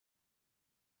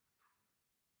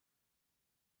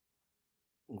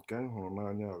Nke m hụrụ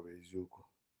n'anya bụ eziokwu,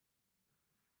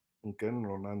 nke m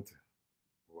nụrụ na ntị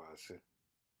bụ asị.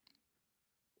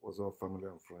 What's up, family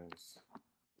and friends?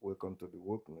 Welcome to the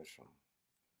Woke Nation,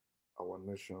 our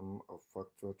nation of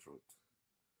factual truth,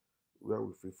 where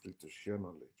we feel free to share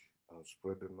knowledge and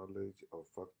spread the knowledge of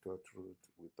factual truth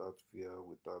without fear,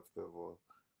 without favor,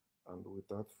 and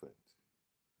without faint,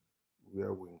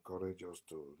 where we encourage us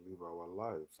to live our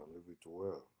lives and live it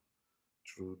well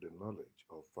through the knowledge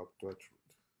of factual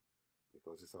truth,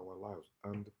 because it's our lives.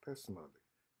 And personally,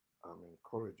 I'm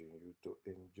encouraging you to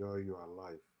enjoy your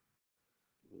life.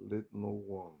 Let no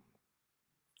one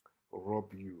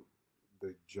rob you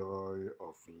the joy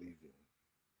of living.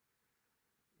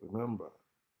 Remember,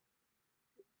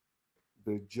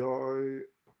 the joy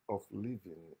of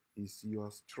living is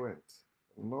your strength,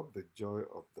 not the joy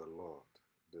of the Lord,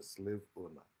 the slave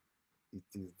owner.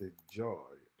 It is the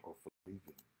joy of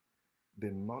living,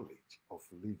 the knowledge of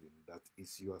living that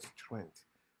is your strength.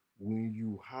 When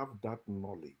you have that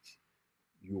knowledge,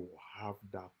 you have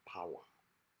that power,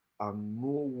 and no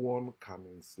one can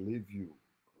enslave you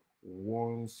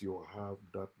once you have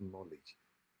that knowledge.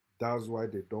 That's why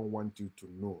they don't want you to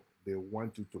know. They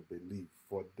want you to believe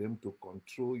for them to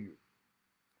control you.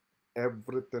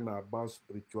 Everything about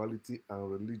spirituality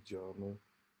and religion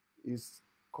is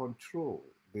control.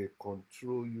 They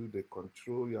control you, they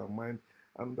control your mind.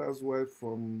 And that's why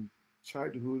from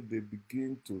childhood they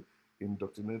begin to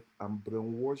indoctrinate and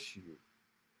brainwash you,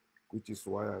 which is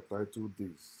why I titled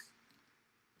this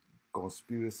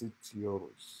Conspiracy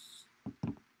Theories.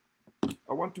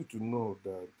 I want you to know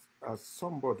that as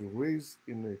somebody raised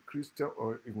in a Christian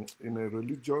or in a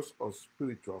religious or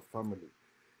spiritual family,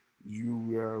 you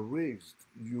were raised,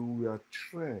 you were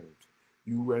trained,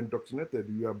 you were indoctrinated,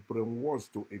 you were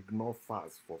brainwashed to ignore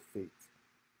facts for faith.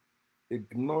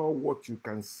 Ignore what you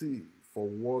can see for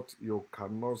what you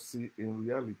cannot see in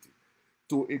reality.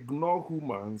 To ignore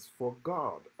humans for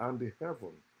God and the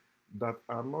heaven that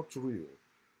are not real.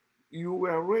 You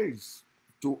were raised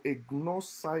to ignore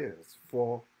science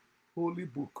for holy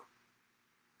book.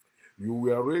 You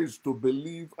were raised to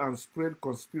believe and spread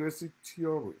conspiracy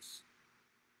theories.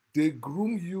 They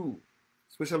groom you,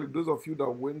 especially those of you that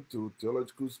went to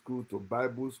theological school, to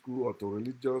Bible school, or to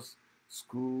religious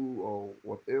school, or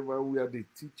whatever, where they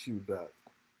teach you that.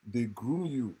 They groom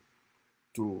you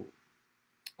to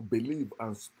believe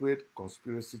and spread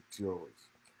conspiracy theories.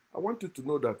 I want you to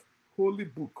know that Holy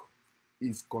Book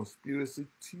is conspiracy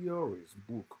theories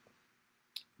book.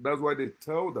 That's why they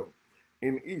tell them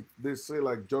in it, they say,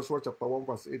 like Joshua chapter 1,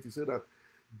 verse 8, he said that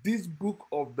this book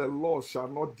of the law shall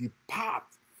not depart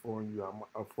from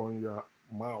your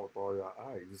mouth or your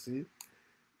eyes. You see,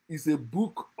 it's a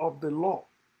book of the law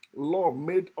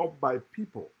made up by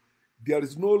people. There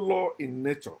is no law in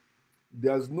nature.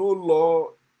 There's no law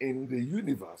in the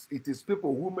universe. It is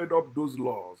people who made up those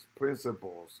laws,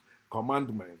 principles,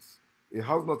 commandments. It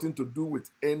has nothing to do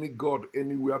with any God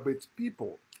anywhere, but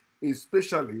people,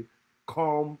 especially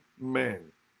calm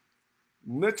men.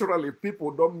 Naturally, people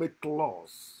don't make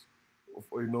laws,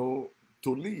 to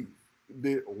live.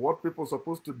 What people are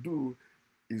supposed to do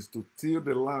is to till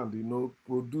the land,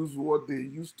 produce what they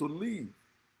used to live.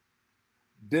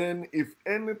 Then if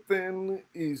anything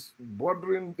is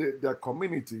bothering their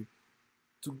community,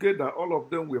 together all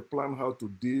of them will plan how to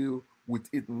deal with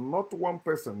it. Not one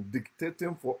person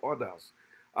dictating for others.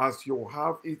 As you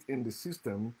have it in the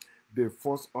system, they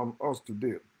force on us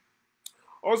today.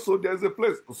 Also, there's a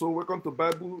place. So welcome to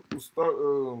Bible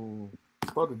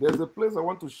study. There's a place I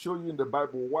want to show you in the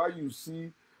Bible why you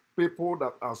see people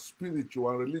that are spiritual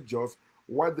and religious,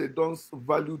 why they don't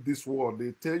value this world.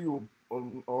 They tell you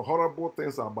horrible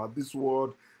things about this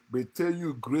world. They tell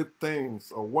you great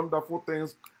things or wonderful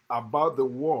things about the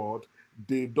world.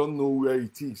 They don't know where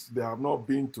it is. They have not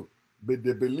been to, but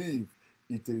they believe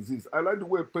it exists. I like the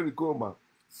way Perry Como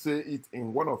say it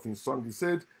in one of his songs. He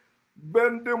said,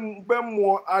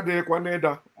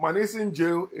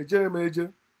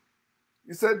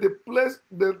 he said the place,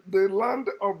 the land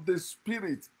of the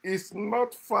spirit is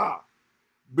not far.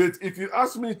 But if you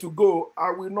ask me to go,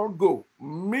 I will not go.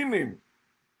 Meaning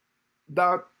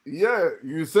that, yeah,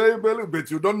 you say believe,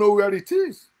 but you don't know where it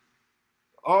is.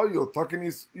 All you're talking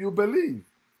is you believe.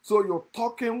 So you're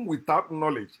talking without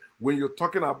knowledge. When you're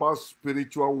talking about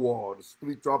spiritual word,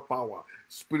 spiritual power,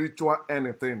 spiritual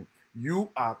anything, you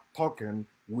are talking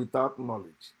without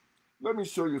knowledge. Let me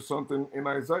show you something in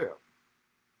Isaiah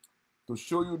to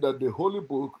show you that the Holy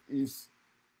Book is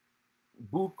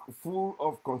book full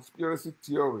of conspiracy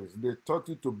theories. They taught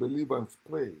you to believe and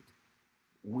spread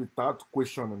without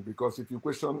questioning, because if you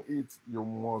question it, you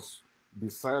must be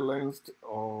silenced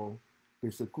or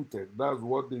persecuted. That's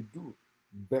what they do.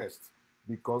 best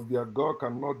because their God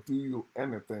cannot do you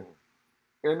anything.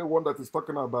 Anyone that is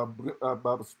talking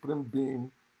about spring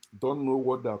being don't know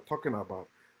what they're talking about.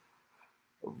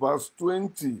 Verse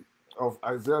 20 of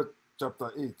Isaiah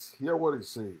chapter 8. Hear what it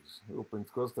says. You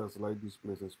Pentecostals like this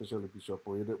place, especially Bishop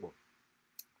Oyedepo.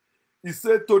 He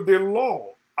said, to the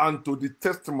law and to the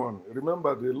testimony.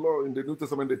 Remember, the law in the New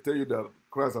Testament, they tell you that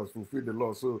Christ has fulfilled the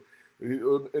law. So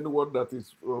anyone that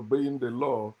is obeying the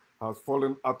law has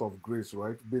fallen out of grace,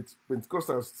 right? But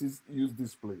Pentecostals still use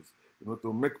this place,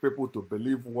 to make people to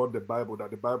believe what that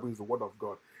the Bible is the word of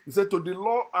God. He said, to the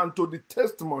law and to the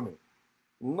testimony,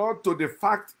 not to the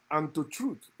fact and to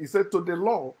truth. He said, to the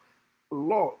law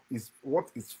is what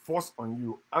is forced on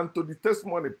you, and to the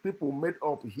testimony people made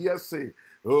up hearsay.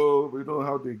 Oh, we know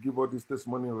how they give all this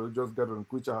testimony in religious gathering,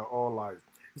 which are all lies.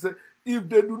 He said, if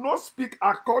they do not speak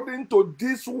according to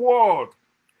this word,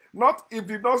 not if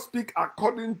they don't speak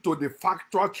according to the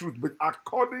factual truth, but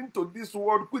according to this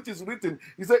word which is written.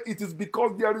 He said, it is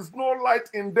because there is no light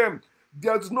in them.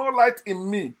 There is no light in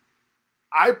me.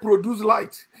 I produce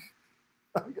light.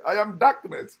 I am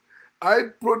darkness. I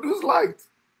produce light.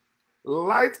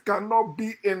 Light cannot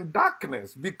be in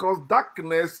darkness because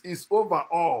darkness is over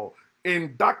all.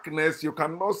 In darkness, you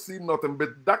cannot see nothing, but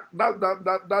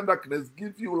that darkness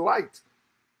gives you light.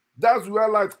 That's where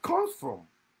light comes from.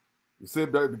 He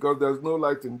said that because there's no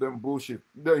light in them, bullshit.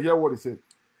 Then hear what he said.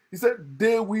 He said,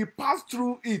 they will pass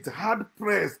through it hard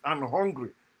pressed and hungry.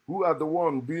 Who are the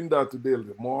ones doing that today?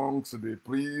 The monks, the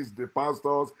priests, the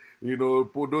pastors,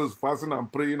 for those fasting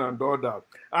and praying and all that.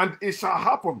 And it shall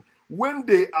happen when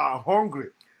they are hungry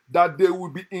that they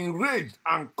will be enraged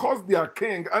and curse their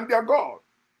king and their God.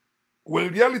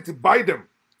 When reality by them,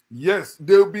 yes,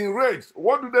 they will be enraged.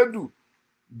 What do?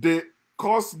 They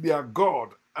curse their God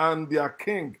and their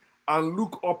king and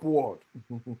look upward.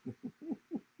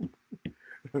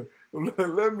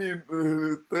 Let me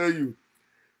tell you,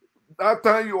 that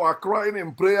time you are crying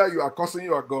in prayer, you are cursing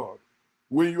your God.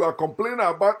 When you are complaining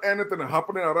about anything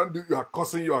happening around you, you are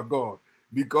cursing your God.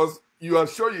 Because you are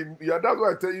showing, that's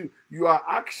why I tell you, your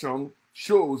action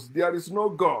shows there is no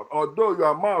God. Although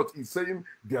your mouth is saying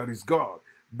there is God.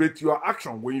 But your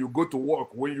action, when you go to work,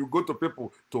 when you go to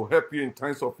people to help you in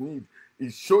times of need,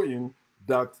 is showing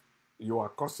that you are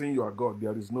cursing your God.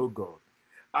 There is no God.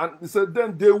 And he said,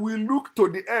 then they will look to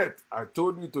the earth. I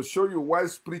told you to show you why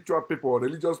spiritual people or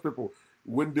religious people,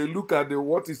 when they look at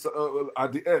what is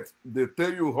at the earth, they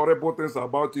tell you horrible things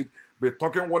about it. They're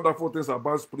talking wonderful things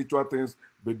about spiritual things,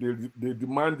 but they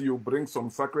demand you bring some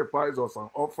sacrifice or some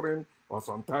offering or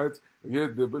some tithes.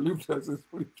 Yes, they believe there's a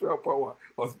spiritual power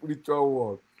or spiritual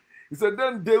world. He said,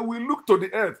 then they will look to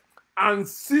the earth and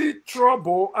see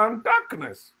trouble and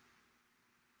darkness.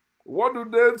 What do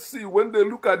they see when they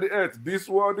look at the earth? This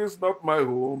world is not my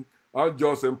home. I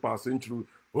just am passing through.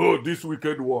 Oh, this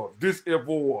wicked world, this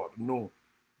evil world. No.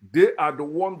 They are the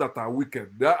ones that are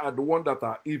wicked. They are the ones that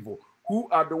are evil. Who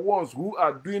are the ones who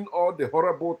are doing all the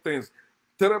horrible things,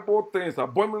 terrible things,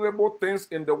 abominable things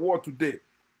in the world today?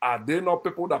 Are they not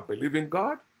people that believe in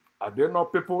God? Are they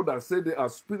not people that say they are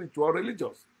spiritual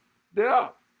religious? They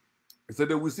are. He said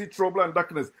they will see trouble and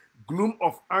darkness, gloom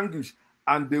of anguish,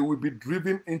 and they will be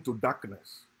driven into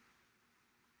darkness.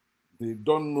 They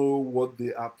don't know what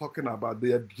they are talking about.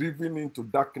 They are driven into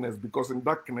darkness because in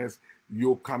darkness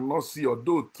you cannot see,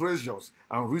 although treasures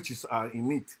and riches are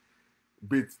in it.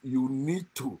 But you need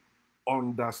to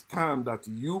understand that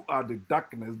you are the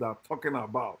darkness that I'm talking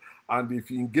about. And if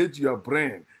you engage your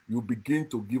brain, you begin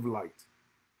to give light.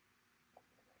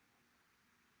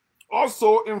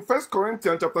 Also, in 1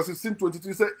 Corinthians chapter 16, 22,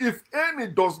 it says, if any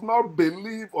does not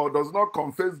believe or does not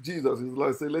confess Jesus, it's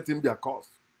like say, let him be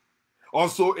accursed.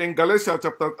 Also, in Galatians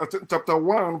chapter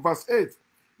 1, verse 8,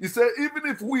 he said, even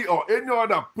if we or any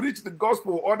other preach the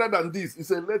gospel other than this, he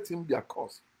said, let him be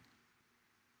accursed.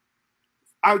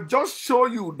 I'll just show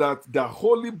you that the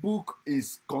Holy Book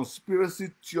is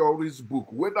conspiracy theories book.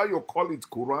 Whether you call it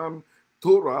Quran,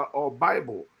 Torah, or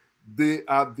Bible, they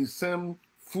are the same,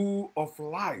 full of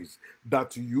lies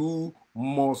that you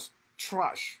must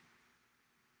trash.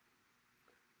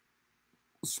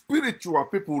 Spiritual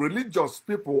people, religious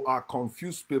people are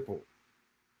confused people.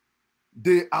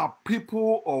 They are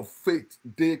people of faith.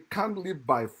 They can't live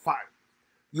by faith.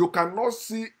 You cannot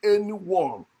see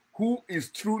anyone who is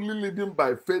truly living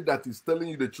by faith that is telling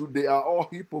you the truth. They are all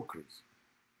hypocrites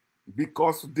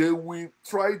because they will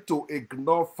try to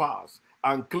ignore facts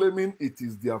and claiming it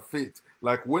is their faith.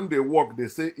 Like when they walk, they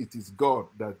say it is God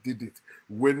that did it.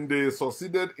 When they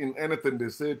succeeded in anything, they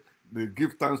said they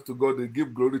give thanks to God, they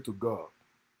give glory to God.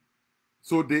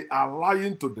 So they are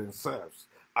lying to themselves.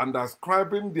 and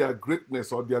ascribing their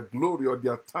greatness or their glory or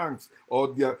their thanks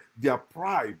or their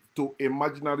pride to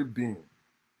imaginary being.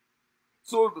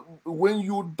 So when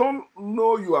you don't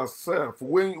know yourself,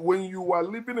 when you are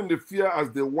living in the fear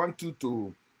as they want you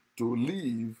to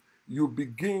live, you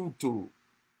begin to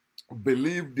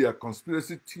believe their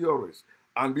conspiracy theories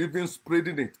and even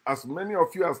spreading it, as many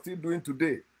of you are still doing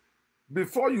today.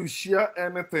 Before you share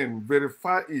anything,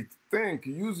 verify it. Think,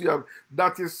 use your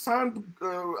that it sound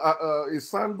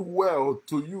well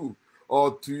to you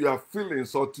or to your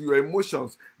feelings or to your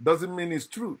emotions doesn't mean it's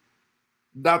true.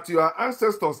 That your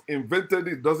ancestors invented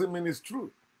it doesn't mean it's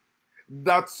true.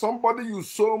 That somebody you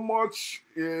so much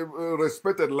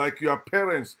respected, like your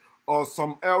parents or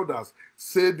some elders,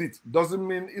 said it doesn't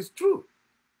mean it's true.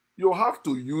 You have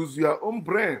to use your own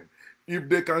brain. If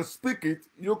they can speak it,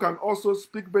 you can also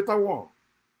speak better one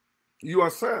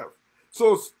yourself.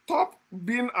 So stop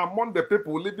being among the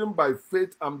people living by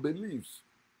faith and beliefs.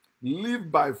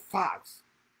 Live by facts.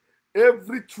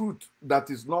 Every truth that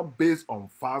is not based on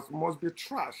facts must be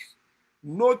trashed.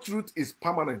 No truth is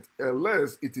permanent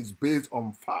unless it is based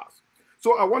on facts.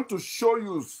 So I want to show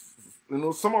you,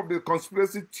 some of the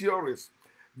conspiracy theories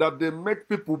that they make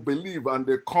people believe, and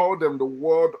they call them the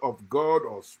word of God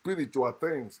or spiritual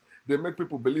things. They make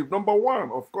people believe. Number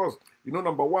one, of course,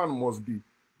 number one must be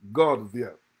God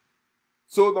there.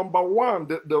 So number one,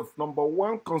 the number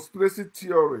one conspiracy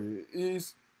theory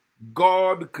is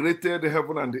God created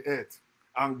heaven and the earth,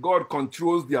 and God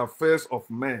controls the affairs of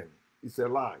men. It's a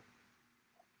lie.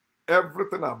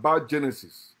 Everything about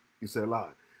Genesis is a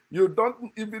lie. You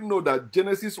don't even know that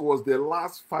Genesis was the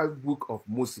last 5 books of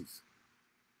Moses.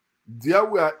 There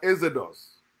were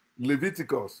Exodus,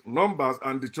 Leviticus, Numbers,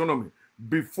 and Deuteronomy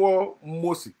before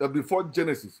before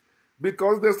Genesis,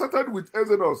 because they started with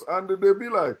Exodus, and they be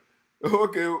like,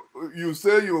 okay, you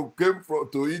say you came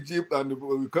to Egypt and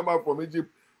you come out from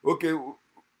Egypt. Okay,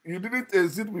 you didn't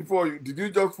exist before. Did you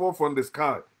just fall from the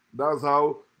sky? That's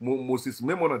how Moses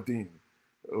Maimonides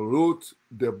wrote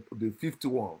the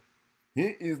 51.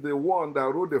 He is the one that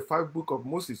wrote the 5 books of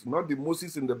Moses, not the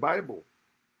Moses in the Bible.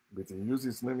 But he used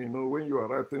his name. When you are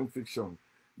writing fiction,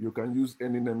 you can use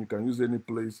any name, you can use any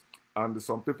place. And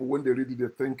some people, when they read it, they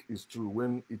think it's true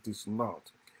when it is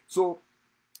not. So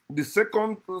the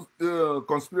second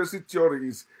conspiracy theory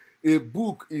is a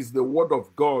book is the word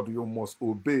of God you must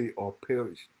obey or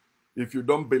perish. If you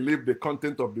don't believe the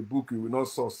content of the book, you will not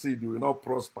succeed, you will not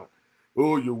prosper.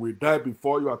 Oh, you will die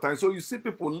before your time. So you see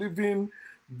people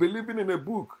believing in a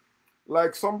book.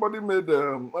 Like somebody made,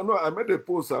 I made a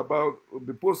post about,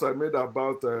 the post I made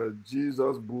about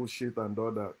Jesus bullshit and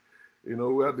all that.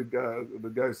 Where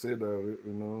the guy said,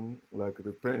 like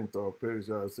repent or perish.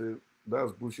 I said,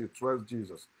 that's bullshit, trust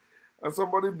Jesus. And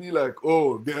somebody be like,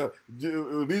 oh,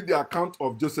 read the account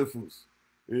of Josephus,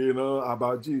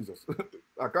 about Jesus.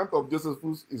 Account of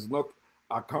Josephus is not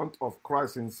account of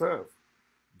Christ himself.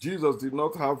 Jesus did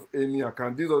not have any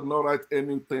account. Jesus did not write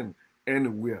anything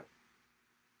anywhere.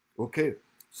 Okay,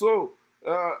 so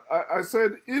I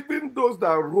said, even those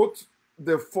that wrote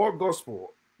the 4 gospels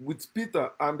with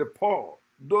Peter and Paul,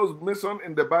 those mentioned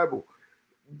in the Bible,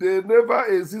 they never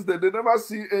existed. They never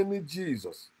see any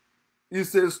Jesus.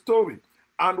 It's a story.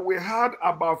 And we had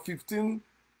about 15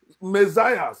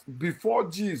 messiahs before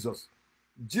Jesus.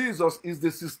 Jesus is the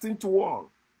 16th one.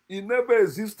 He never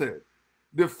existed.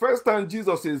 The first time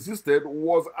Jesus existed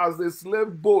was as a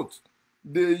slave boat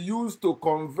they used to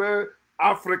convey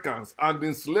Africans and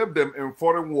enslave them in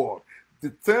foreign world.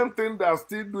 The same thing they are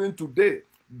still doing today.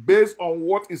 Based on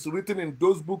what is written in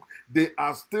those books, they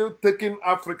are still taking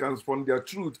Africans from their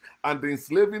truth and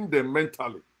enslaving them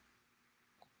mentally.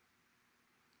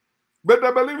 But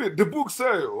they believe it. The book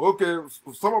says, okay,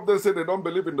 some of them say they don't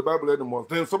believe in the Bible anymore.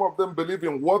 Then some of them believe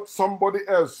in what somebody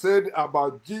else said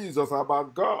about Jesus,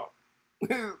 about God.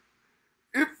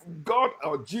 If God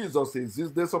or Jesus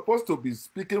exists, they're supposed to be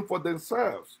speaking for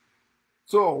themselves.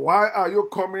 So why are you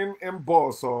coming in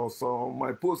boss or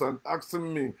my post and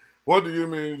asking me, what do you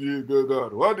mean you go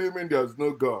God? What do you mean there's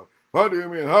no God? What do you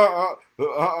mean?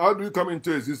 How do you come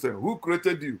into existence? Who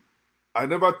created you? I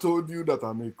never told you that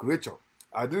I'm a creature.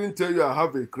 I didn't tell you I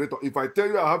have a creator. If I tell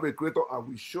you I have a creator, I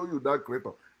will show you that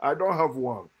creator. I don't have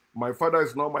one. My father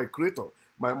is not my creator.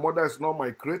 My mother is not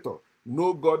my creator.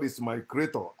 No God is my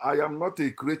creator. I am not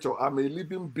a creature. I'm a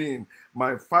living being.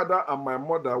 My father and my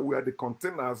mother were the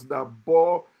containers that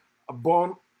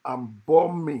born and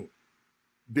bore me.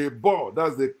 They bore,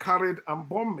 that's they carried and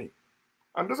bore me.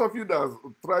 And those of you that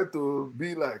try to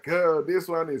be like, hey, this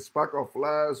one is spark of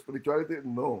life, spirituality,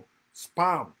 no.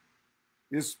 Spam.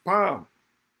 It's spam.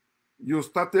 You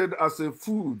started as a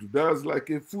food. There's like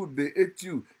a food. They ate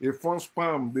you. A formed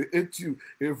sperm. They ate you.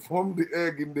 They formed the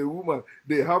egg in the woman.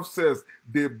 They have sex.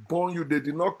 They born you. They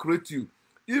did not create you.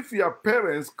 If your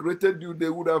parents created you, they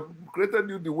would have created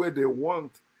you the way they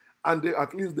want. And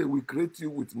at least they will create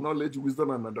you with knowledge, wisdom,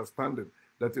 and understanding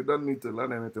that you don't need to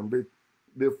learn anything. But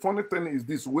the funny thing is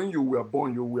this: when you were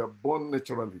born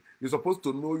naturally. You're supposed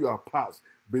to know your past,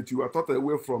 but you are taught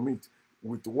away from it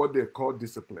with what they call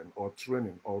discipline or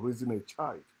training or raising a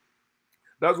child.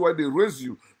 That's why they raise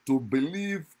you to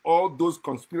believe all those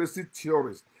conspiracy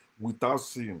theories without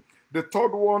seeing. The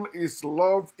third one is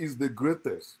love is the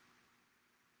greatest.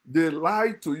 They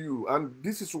lie to you, and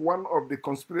this is one of the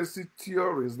conspiracy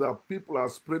theories that people are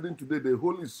spreading today. They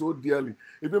hold it so dearly.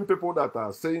 Even people that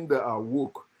are saying they are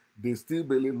woke, they still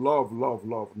believe love, love,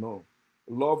 love. No,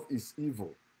 love is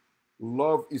evil.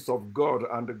 Love is of God,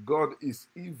 and God is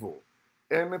evil.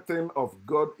 Anything of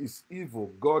God is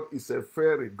evil. God is a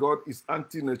fairy. God is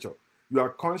anti-nature. Your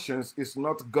conscience is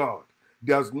not God.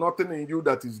 There's nothing in you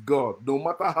that is God. No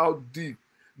matter how deep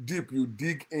you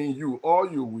dig in you,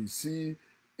 all you will see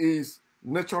is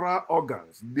natural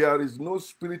organs. There is no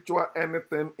spiritual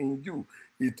anything in you.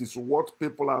 It is what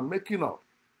people are making up.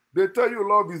 They tell you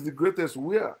love is the greatest.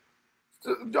 Where?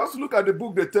 Just look at the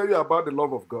book. They tell you about the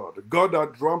love of God. God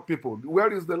that drawn people.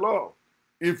 Where is the love?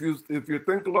 If you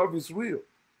think love is real.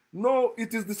 No,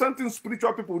 it is the same thing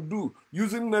spiritual people do,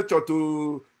 using nature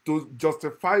to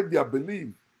justify their belief.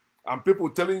 And people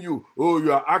telling you, oh,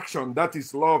 your action, that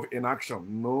is love in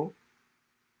action. No.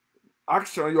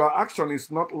 Action, your action is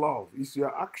not love. It's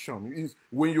your action. It's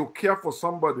when you care for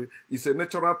somebody, it's a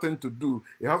natural thing to do.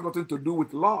 It has nothing to do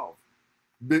with love.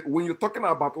 When you're talking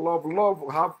about love, love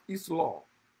have its law.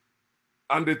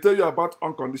 And they tell you about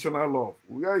unconditional love.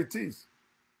 Where it is.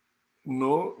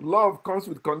 No, love comes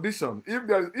with condition. If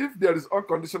there is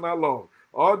unconditional love,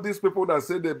 all these people that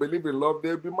say they believe in love,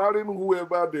 they'll be marrying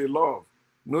whoever they love.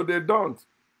 No, they don't.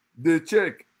 They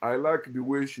check. I like the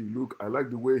way she look. I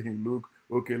like the way he look.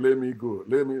 Okay, let me go.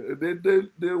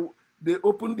 They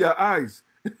open their eyes.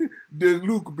 They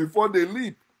look before they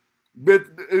leap. But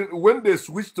when they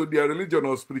switch to their religion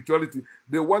or spirituality,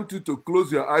 they want you to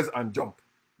close your eyes and jump.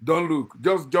 Don't look.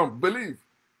 Just jump. Believe.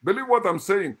 Believe what I'm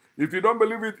saying. If you don't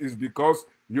believe it, it's because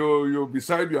you're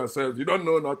beside yourself. You don't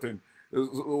know nothing.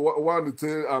 One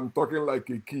say I'm talking like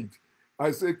a kid.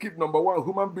 I say kid number one,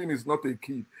 human being is not a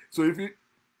kid. So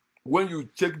when you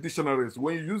check dictionaries,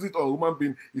 when you use it on human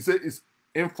being, you say it's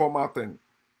informal thing.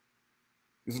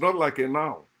 It's not like a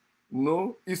noun.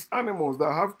 No, it's animals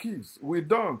that have kids. We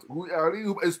don't. We are,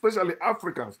 especially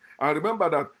Africans. And remember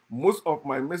that most of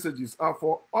my messages are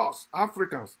for us,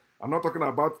 Africans. I'm not talking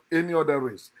about any other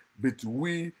race, but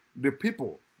we, the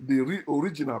people, the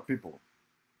original people.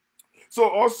 So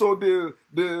also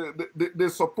they're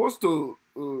supposed to,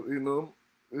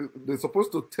 they're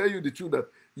supposed to tell you the truth that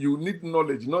you need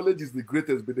knowledge. Knowledge is the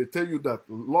greatest, but they tell you that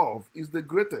love is the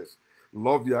greatest.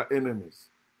 Love your enemies.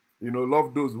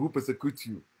 Love those who persecute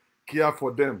you. Care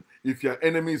for them. If your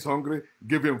enemy is hungry,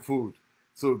 give him food.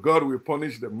 So God will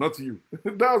punish them, not you.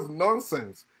 That's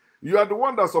nonsense. You are the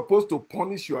one that's supposed to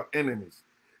punish your enemies.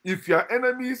 If your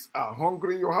enemies are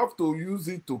hungry, you have to use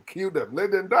it to kill them.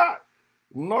 Let them die.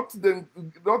 Not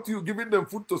you giving them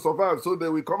food to survive so they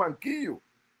will come and kill you.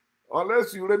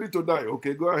 Unless you're ready to die.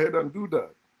 Okay, go ahead and do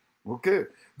that. Okay.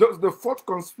 The fourth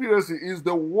conspiracy is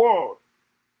the world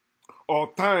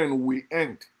or time will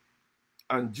end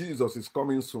and Jesus is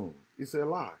coming soon. It's a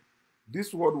lie.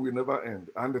 This world will never end,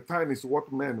 and the time is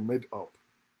what men made up.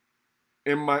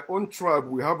 In my own tribe,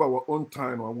 we have our own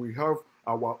time, and we have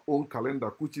our own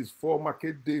calendar, which is 4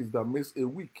 market days that makes a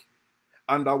week.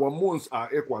 And our months are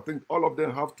equal. I think all of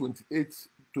them have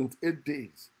 28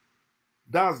 days.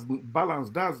 That's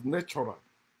balanced. That's natural.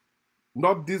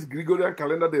 Not this Gregorian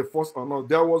calendar they forced on us.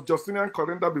 There was Justinian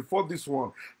calendar before this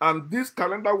one. And this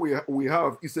calendar we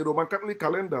have is a Roman Catholic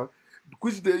calendar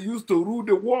which they used to rule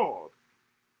the world.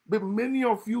 But many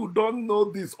of you don't know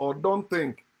this or don't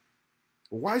think,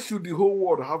 why should the whole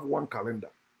world have one calendar?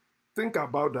 Think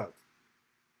about that.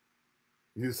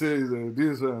 He says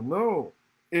no.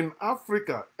 In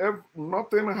Africa,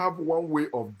 nothing have one way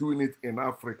of doing it in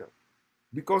Africa.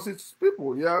 Because it's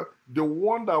people, yeah. The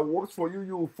one that works for you,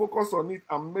 you focus on it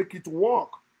and make it work.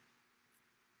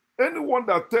 Anyone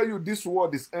that tell you this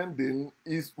world is ending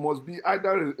must be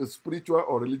either a spiritual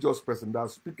or religious person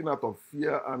that's speaking out of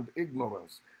fear and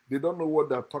ignorance. They don't know what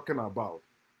they're talking about.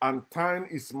 And time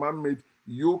is man-made.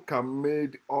 You can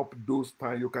make up those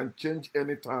time. You can change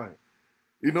any time.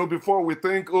 Before we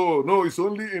think, oh, no, it's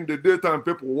only in the daytime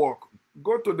people work.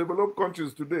 Go to developed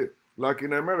countries today, like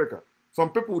in America. Some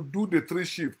people do the 3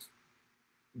 shifts.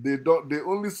 They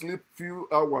only sleep few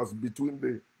hours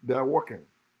between they are working.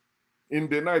 In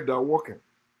the night they are working.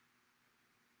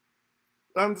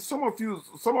 And some of you,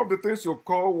 some of the things you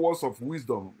call words of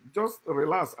wisdom, just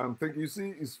relax and think. You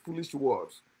see, it's foolish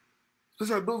words.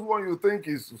 Especially those one you think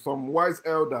is some wise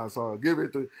elders or gave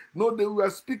it to. No, they were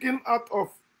speaking out of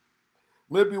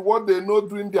maybe what they know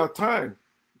during their time,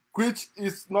 which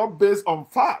is not based on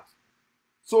fact.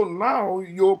 So now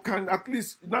you can at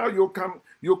least now you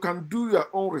can do your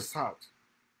own research.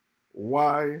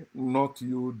 Why not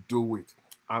you do it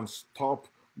and stop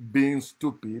being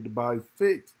stupid by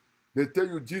faith? They tell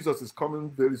you Jesus is coming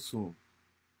very soon.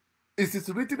 It is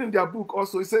written in their book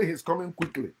also. It says he's coming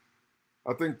quickly.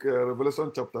 I think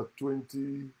Revelation chapter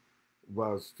 20,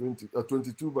 verse 20,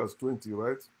 22, verse 20,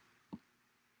 right?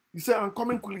 He said, I'm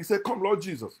coming quickly. He said, come, Lord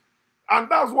Jesus. And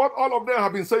that's what all of them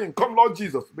have been saying, come, Lord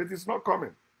Jesus. But it's not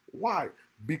coming. Why?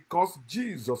 Because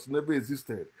Jesus never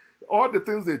existed. All the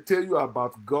things they tell you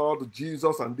about God,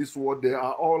 Jesus, and this world, they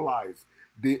are all lies.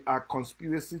 They are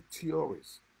conspiracy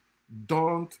theories.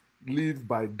 Don't live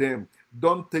by them.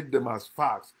 Don't take them as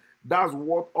facts. That's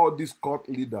what all these cult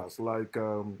leaders like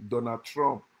Donald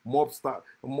Trump, all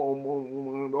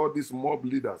these mob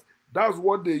leaders, that's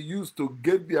what they use to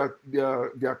get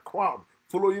their crowd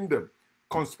following them.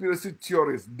 Conspiracy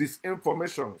theories,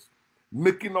 disinformations,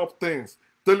 making up things,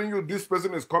 telling you this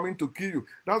person is coming to kill you.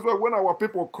 That's why when our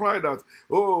people cry that,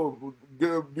 oh,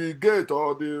 the gate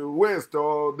or the west,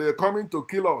 or they're coming to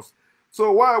kill us.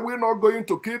 So why are we not going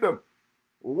to kill them?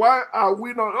 Why are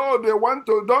we not? Oh, they want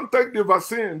to, don't take the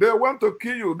vaccine. They want to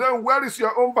kill you. Then where is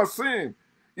your own vaccine?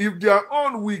 If their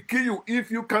own will kill you,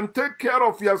 if you can take care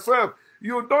of yourself,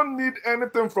 you don't need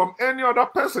anything from any other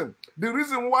person. The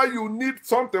reason why you need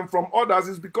something from others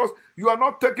is because you are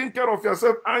not taking care of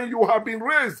yourself and you have been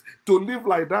raised to live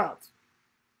like that.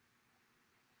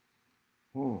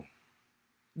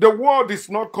 The world is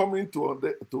not coming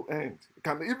to end.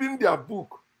 Can even their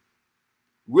book,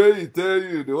 where he tell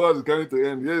you the world is coming to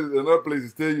end, here's another place he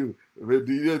tell you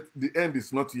the end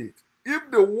is not yet. If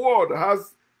the world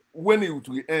has when it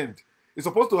will end, it's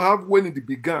supposed to have when it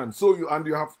began. So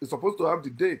it's supposed to have the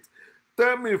date.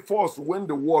 Tell me first when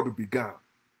the world began.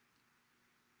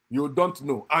 You don't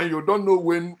know, and you don't know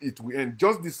when it will end.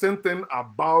 Just the same thing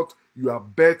about your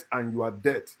birth and your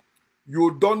death.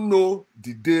 You don't know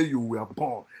the day you were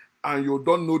born, and you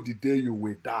don't know the day you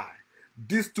will die.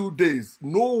 These 2 days,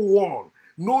 no one,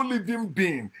 no living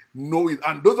being know it.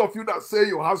 And those of you that say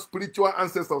you have spiritual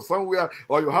ancestors somewhere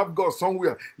or you have God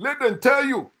somewhere, let them tell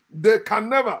you they can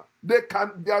never.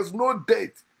 There's no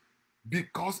date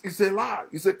because it's a lie.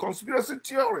 It's a conspiracy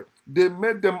theory. They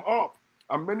made them up.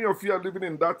 And many of you are living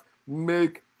in that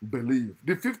make believe.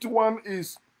 The 51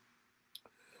 is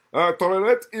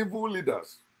tolerate evil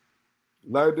leaders.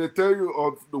 Like they tell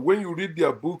you, when you read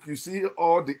their book, you see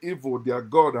all the evil their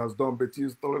God has done, but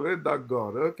you tolerate that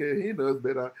God. Okay, he knows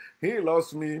better. He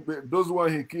loves me. But those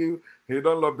one he killed, he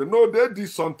don't love them. No, they did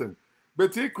something.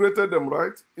 But he created them,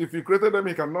 right? If he created them,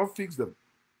 he cannot fix them.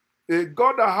 A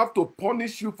God that have to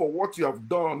punish you for what you have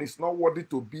done is not worthy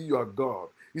to be your God.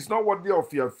 It's not worthy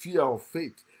of your fear or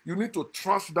faith. You need to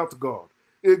trust that God.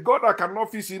 A God that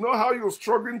cannot fix, you know how you're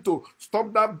struggling to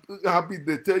stop that habit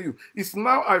they tell you. It's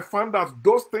now I find that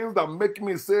those things that make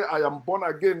me say I am born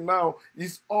again now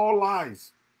is all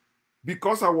lies.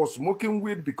 Because I was smoking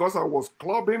weed, because I was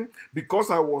clubbing,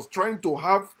 because I was trying to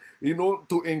have,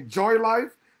 to enjoy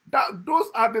life. Those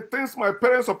are the things my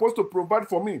parents are supposed to provide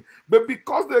for me. But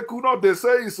because they could not, they say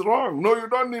it's wrong. No, you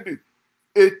don't need it.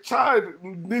 A child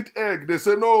need egg. They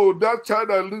say, no, that child,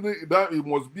 that it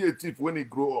must be a thief when he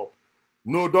grow up.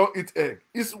 No, don't eat egg.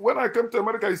 It's when I came to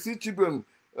America, I see children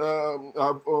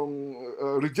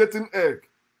rejecting egg.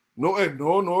 No egg,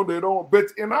 no, they don't. But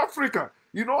in Africa,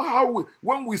 you know how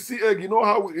when we see egg, you know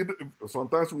how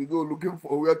sometimes we go looking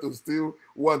for where to steal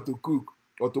one to cook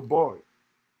or to boil.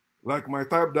 Like my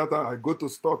type data, I go to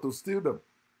store to steal them.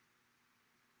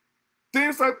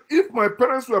 Things that if my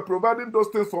parents were providing those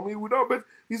things for me without, but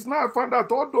it's now I find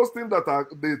out all those things that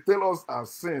they tell us are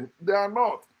sin, they are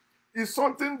not. It's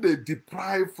something they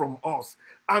deprive from us.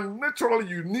 And naturally,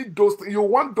 you need those things. You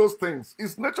want those things.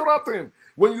 It's natural thing.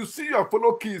 When you see your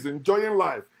fellow kids enjoying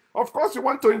life, of course you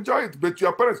want to enjoy it, but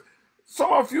your parents,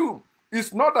 some of you,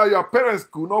 it's not that your parents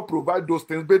could not provide those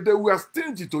things, but they were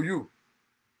stingy to you.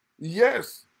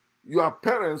 Yes, your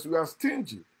parents were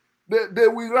stingy. They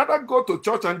will rather go to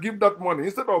church and give that money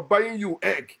instead of buying you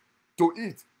egg to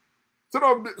eat.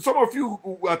 Some of you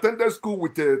who attended school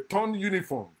with a torn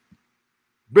uniform,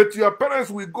 but your parents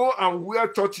will go and wear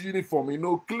church uniform,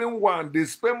 clean one. They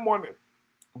spend money,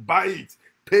 buy it,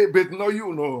 pay, but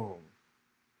no,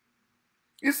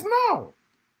 It's now.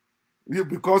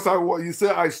 Because you say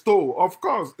I stole. Of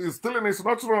course, stealing is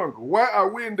not wrong. Why are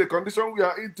we in the condition we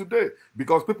are in today?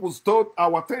 Because people stole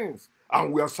our things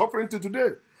and we are suffering to today.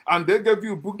 And they gave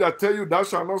you a book that tell you thou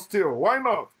shalt not steal. Why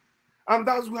not? And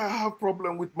that's where I have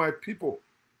problem with my people.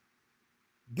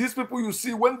 These people you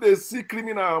see, when they see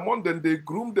criminal among them, they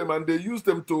groom them and they use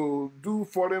them to do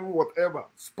foreign whatever,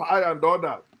 spy and all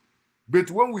that. But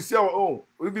when we see our own,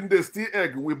 even they steal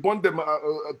egg, we burn them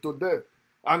to death.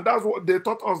 And that's what they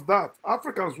taught us, that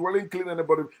Africans weren't clean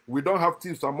anybody. We don't have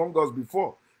thieves among us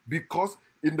before. Because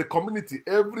in the community,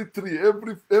 every tree,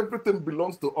 everything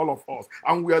belongs to all of us.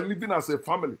 And we are living as a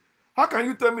family. How can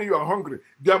you tell me you are hungry?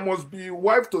 There must be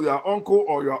wife to your uncle,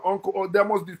 or there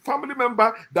must be family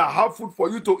member that have food for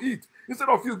you to eat. Instead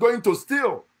of you going to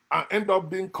steal and end up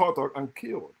being caught and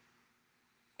killed.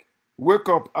 Wake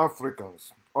up,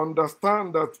 Africans.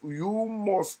 Understand that you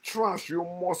must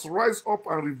rise up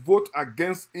and revolt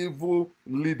against evil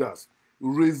leaders.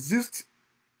 Resist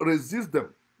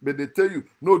them. But they tell you,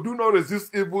 no, do not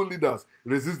resist evil leaders.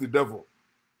 Resist the devil.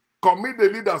 Commit the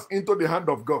leaders into the hand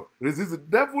of God. Resist. The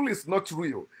devil is not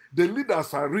real. The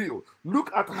leaders are real.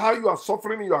 Look at how you are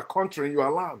suffering in your country, in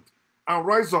your land, and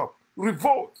rise up.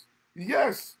 Revolt.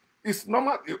 Yes, it's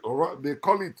normal. They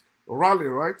call it rally,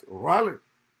 right? Rally.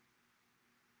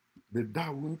 But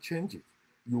that won't change it.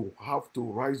 You have to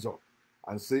rise up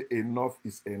and say enough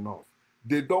is enough.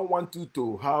 They don't want you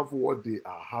to have what they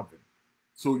are having.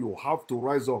 So you have to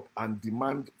rise up and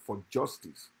demand for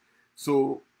justice.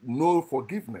 So no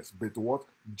forgiveness, but what?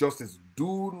 Justice.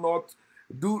 Do not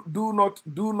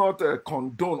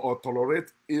condone or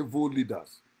tolerate evil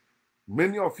leaders.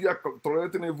 Many of you are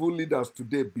tolerating evil leaders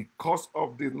today because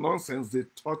of the nonsense they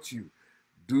taught you.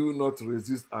 Do not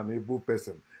resist an evil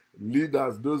person.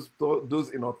 Leaders, those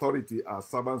in authority, are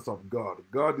servants of God.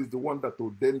 God is the one that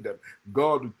ordained them.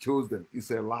 God chose them. It's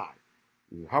a lie.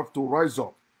 You have to rise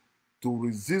up to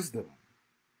resist them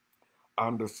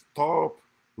and stop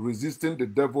resisting the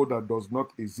devil that does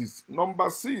not exist. Number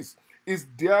 6 is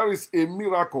there is a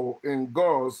miracle in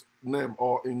God's name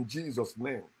or in Jesus'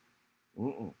 name.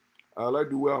 I like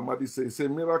the way Ahmadi says, a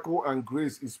miracle and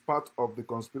grace is part of the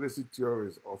conspiracy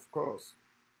theories. Of course,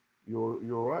 you're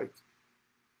right.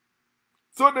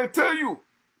 So they tell you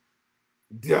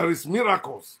there is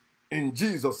miracles in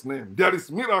Jesus' name. There is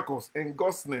miracles in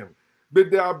God's name. But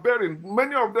they are burying.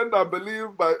 Many of them that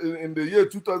believe in the year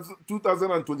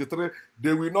 2023,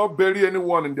 they will not bury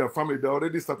anyone in their family. They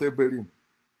already started burying.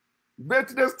 But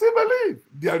they still believe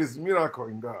there is miracle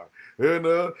in God. And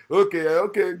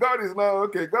okay, God is now,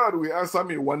 okay, God will answer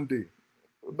me one day.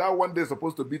 That one day is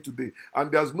supposed to be today. And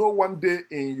there's no one day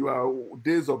in your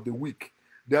days of the week.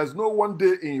 There's no one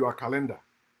day in your calendar.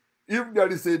 If there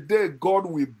is a day God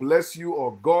will bless you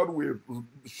or God will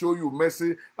show you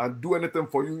mercy and do anything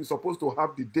for you, you're supposed to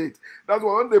have the date. That's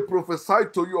why when they prophesy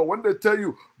to you or when they tell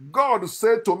you, God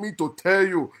said to me to tell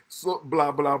you, so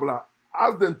blah, blah, blah,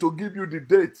 ask them to give you the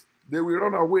date. They will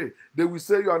run away. They will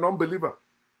say you are an unbeliever,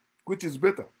 which is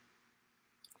better.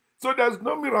 So there's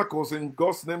no miracles in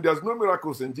God's name. There's no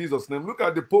miracles in Jesus' name. Look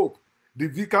at the Pope, the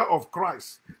vicar of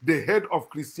Christ, the head of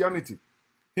Christianity.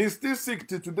 He's still sick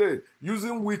till today,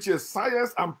 using witches,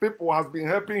 science, and people has been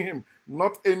helping him,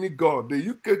 not any God. The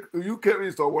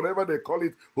Eucharist or whatever they call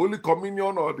it, Holy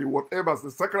Communion or the whatever, the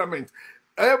sacrament,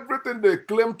 everything they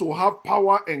claim to have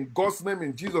power in God's name,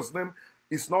 in Jesus' name,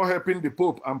 is not helping the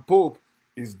Pope, and Pope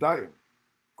is dying,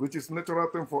 which is natural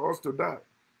thing for us to die.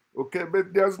 Okay,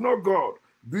 but there's no God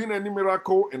doing any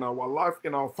miracle in our life,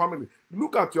 in our family.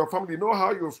 Look at your family. You know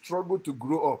how you struggle to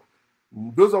grow up.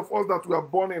 Those of us that were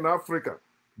born in Africa,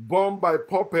 born by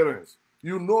poor parents,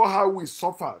 you know how we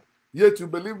suffered. Yet you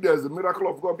believe there is a miracle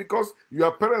of God because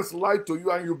your parents lied to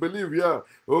you and you believe, yeah,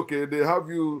 okay, they have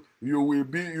you, you will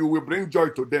bring joy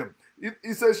to them.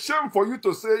 It's a shame for you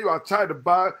to say your child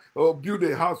buy or build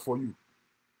a house for you.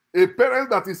 A parent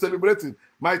that is celebrating,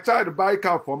 my child buy a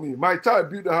car for me, my child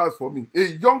build a house for me. A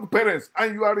young parent,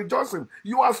 and you are rejoicing.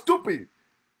 You are stupid.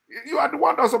 You are the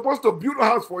one that's supposed to build a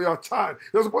house for your child.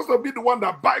 You're supposed to be the one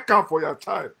that buy a car for your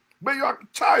child. But your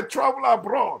child travel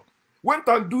abroad, went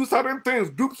and do certain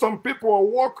things, dupe some people, or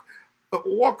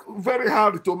work very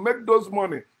hard to make those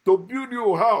money, to build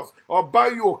you a house or buy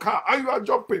you a car, and you are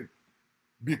jumping.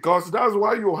 Because that's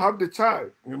why you have the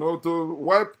child, to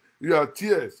wipe your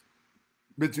tears.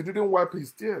 But you didn't wipe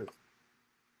his tears.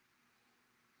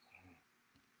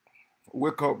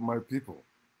 Wake up, my people.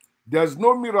 There's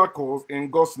no miracles in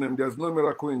God's name. There's no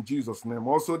miracle in Jesus' name.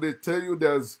 Also, they tell you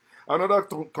there's another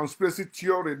conspiracy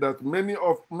theory that many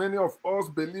of us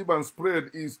believe and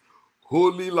spread is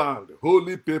holy land,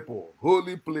 holy people,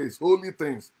 holy place, holy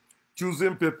things,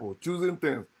 choosing people, choosing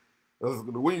things.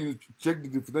 When you check the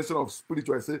definition of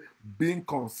spiritual, I say being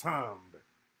concerned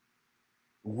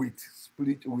with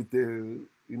spirit, with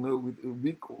with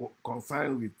being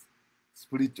concerned with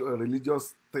spiritual,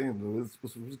 religious things,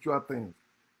 spiritual things.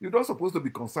 You're not supposed to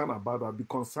be concerned about that. Be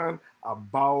concerned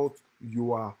about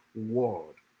your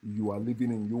world you are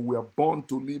living in. You were born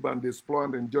to live and explore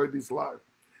and enjoy this life.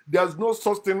 There's no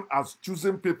such thing as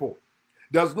choosing people.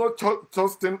 There's no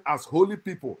such thing as holy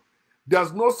people.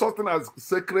 There's no such thing as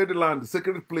sacred land,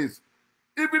 sacred place.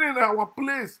 Even in our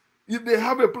place, if they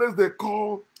have a place they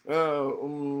call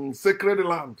sacred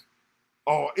land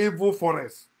or evil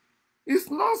forest. It's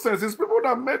nonsense. It's people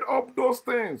that made up those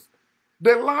things.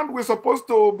 The land we're supposed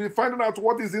to be finding out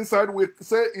what is inside, we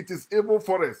say it is evil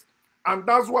forest. And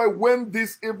that's why when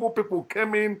these evil people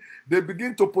came in, they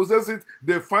begin to possess it.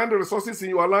 They find the resources in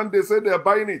your land. They say they're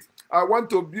buying it. I want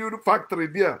to build a factory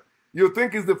there. You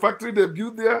think it's the factory they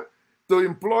built there to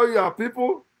employ your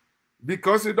people?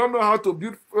 Because you don't know how to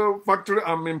build a factory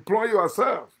and employ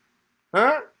yourself.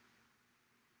 Huh?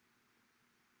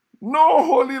 No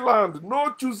holy land,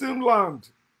 no choosing land.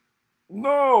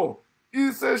 No.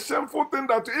 It's a shameful thing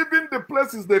that even the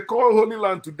places they call holy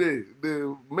land today,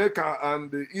 the Mecca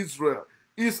and the Israel,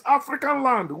 is African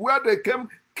land where they came,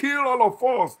 kill all of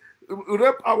us,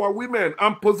 rape our women,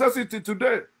 and possess it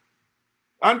today.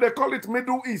 And they call it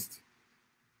Middle East.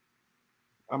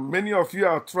 And many of you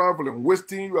are traveling,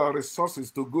 wasting your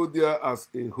resources to go there as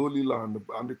a holy land,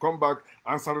 and they come back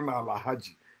answering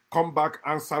Al-Haji, come back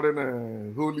answering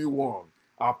a holy one,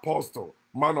 apostle,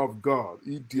 man of God,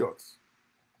 idiots.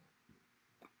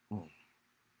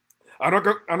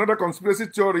 Another conspiracy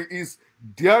theory is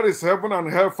there is heaven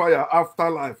and hellfire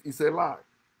afterlife. It's a lie.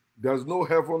 There's no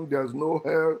heaven, there's no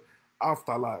hell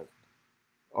afterlife.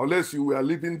 Unless you were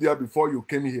living there before you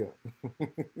came here.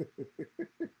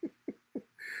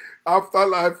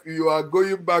 Afterlife, you are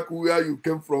going back where you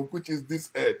came from, which is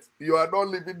this earth. You are not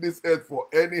living this earth for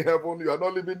any heaven. You are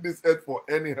not living this earth for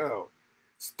any hell.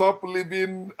 Stop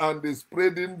living and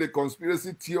spreading the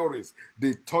conspiracy theories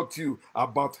they taught you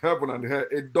about heaven and hell.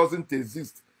 It doesn't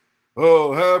exist.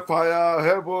 Oh, hellfire,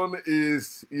 heaven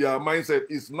is your mindset.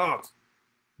 It's not.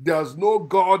 There's no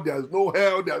God, there's no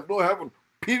hell, there's no heaven.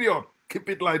 Period. Keep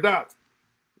it like that.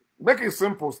 Make it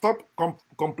simple. Stop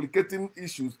complicating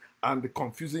issues and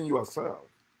confusing yourself.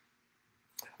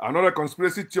 Another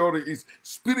conspiracy theory is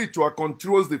spiritual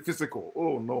controls the physical.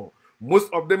 Oh, no.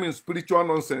 Most of them in spiritual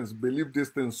nonsense believe this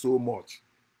thing so much.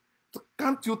 So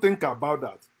can't you think about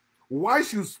that? Why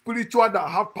should spiritual that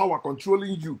have power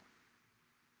controlling you,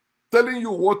 telling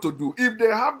you what to do? If they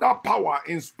have that power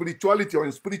in spirituality or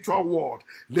in spiritual world,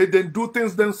 let them do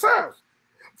things themselves.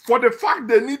 For the fact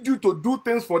they need you to do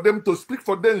things for them, to speak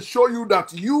for them, show you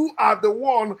that you are the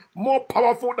one more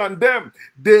powerful than them.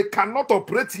 They cannot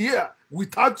operate here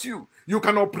without you. You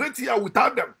can operate here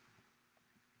without them.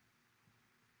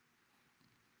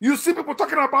 You see people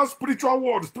talking about spiritual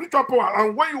world, spiritual power,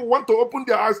 and when you want to open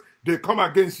their eyes, they come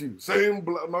against you, saying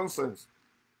nonsense.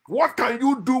 What can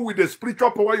you do with the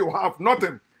spiritual power you have?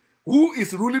 Nothing. Who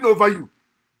is ruling over you?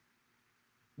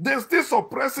 They're still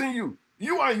suppressing you.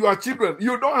 You and your children,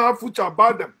 you don't have future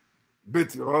about them.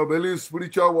 But you believe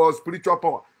spiritual world, spiritual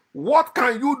power. What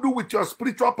can you do with your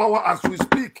spiritual power as we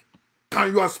speak?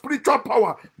 Can your spiritual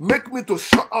power make me to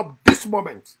shut up this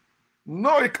moment?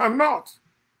 No, it cannot.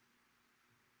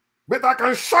 But I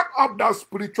can shut up that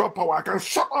spiritual power. I can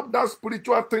shut up that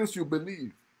spiritual things you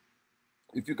believe.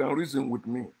 If you can reason with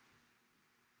me.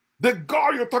 The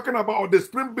God you're talking about, or the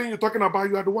spring being you're talking about,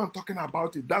 you are the one talking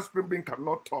about it. That spring being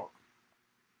cannot talk.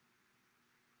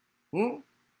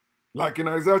 Like in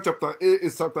Isaiah chapter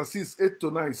 8, chapter 6, 8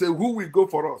 to 9, say, who will go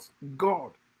for us?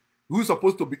 God. Who is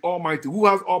supposed to be almighty, who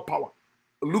has all power,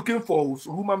 looking for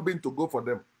human being to go for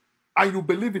them. And you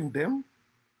believe in them?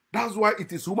 That's why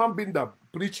it is human being that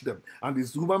preach them, and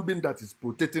it's human being that is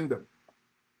protecting them.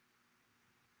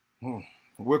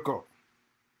 Wake up.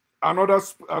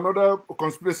 Another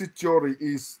conspiracy theory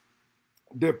is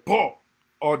the poor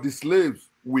or the slaves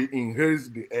will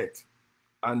inherit the earth,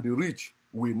 and the rich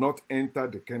will not enter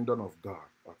the kingdom of God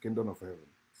or kingdom of heaven.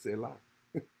 Say lie.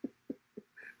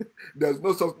 There's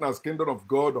no such thing as kingdom of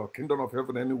God or kingdom of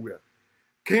heaven anywhere.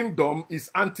 Kingdom is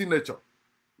anti-nature.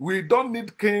 We don't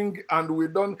need king, and we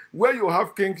don't. Where you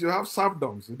have kings, you have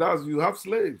serfdoms. That's you have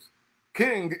slaves.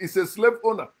 King is a slave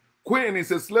owner. Queen is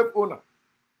a slave owner.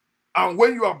 And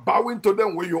when you are bowing to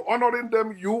them, when you're honoring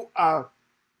them, you are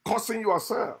cursing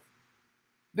yourself.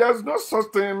 There's no such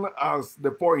thing as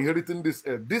the poor inheriting this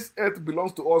earth. This earth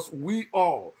belongs to us. We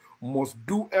all must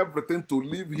do everything to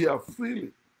live here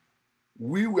freely.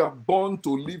 We were born to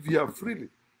live here freely.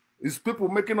 It's people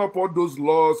making up all those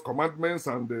laws, commandments,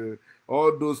 and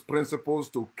all those principles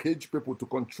to cage people, to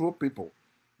control people.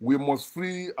 We must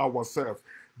free ourselves.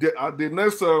 The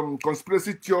next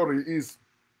conspiracy theory is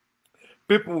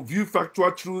people view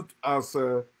factual truth as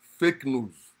fake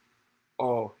news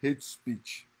or hate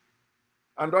speech.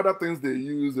 And other things they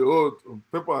use, oh,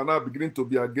 people are now beginning to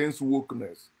be against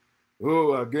wokeness.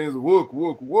 Oh, against woke,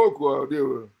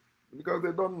 because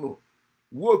they don't know.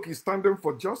 Woke is standing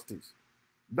for justice.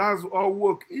 That's all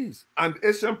woke is. And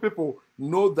Asian people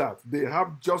know that they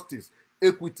have justice,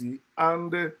 equity,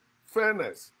 and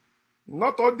fairness.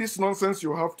 Not all this nonsense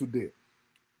you have today.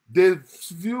 They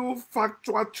view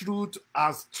factual truth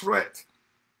as threat,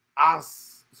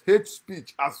 as hate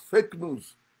speech, as fake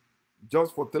news,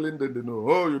 just for telling them they know,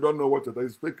 oh, you don't know what it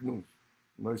is, fake news.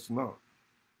 No, it's not.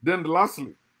 Then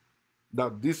lastly,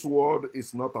 that this world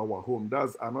is not our home.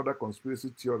 That's another conspiracy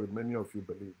theory many of you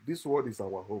believe. This world is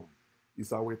our home.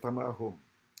 It's our eternal home.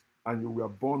 And you were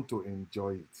born to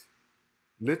enjoy it.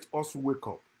 Let us wake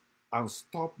up and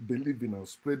stop believing and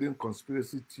spreading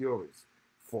conspiracy theories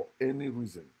for any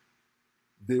reason.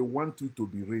 They want you to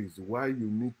be raised while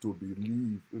you need to be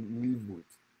live with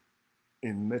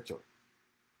in nature.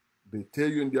 They tell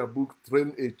you in their book,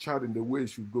 train a child in the way he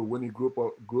should go. When he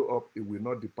grow up, he will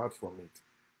not depart from it.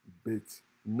 But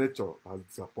nature has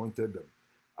disappointed them.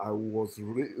 I was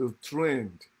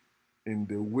trained in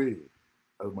the way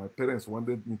my parents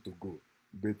wanted me to go,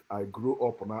 but I grew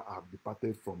up and I have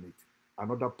departed from it.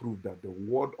 Another proof that the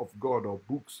word of God or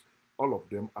books, all of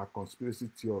them are conspiracy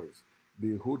theories.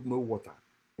 They hold no water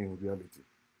in reality.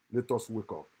 Let us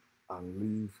wake up and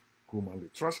live humanly.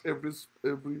 Trash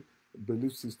every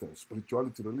belief system,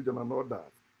 spirituality, religion, and all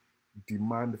that.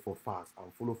 Demand for fast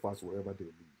and follow fast wherever they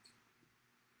lead.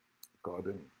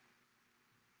 God,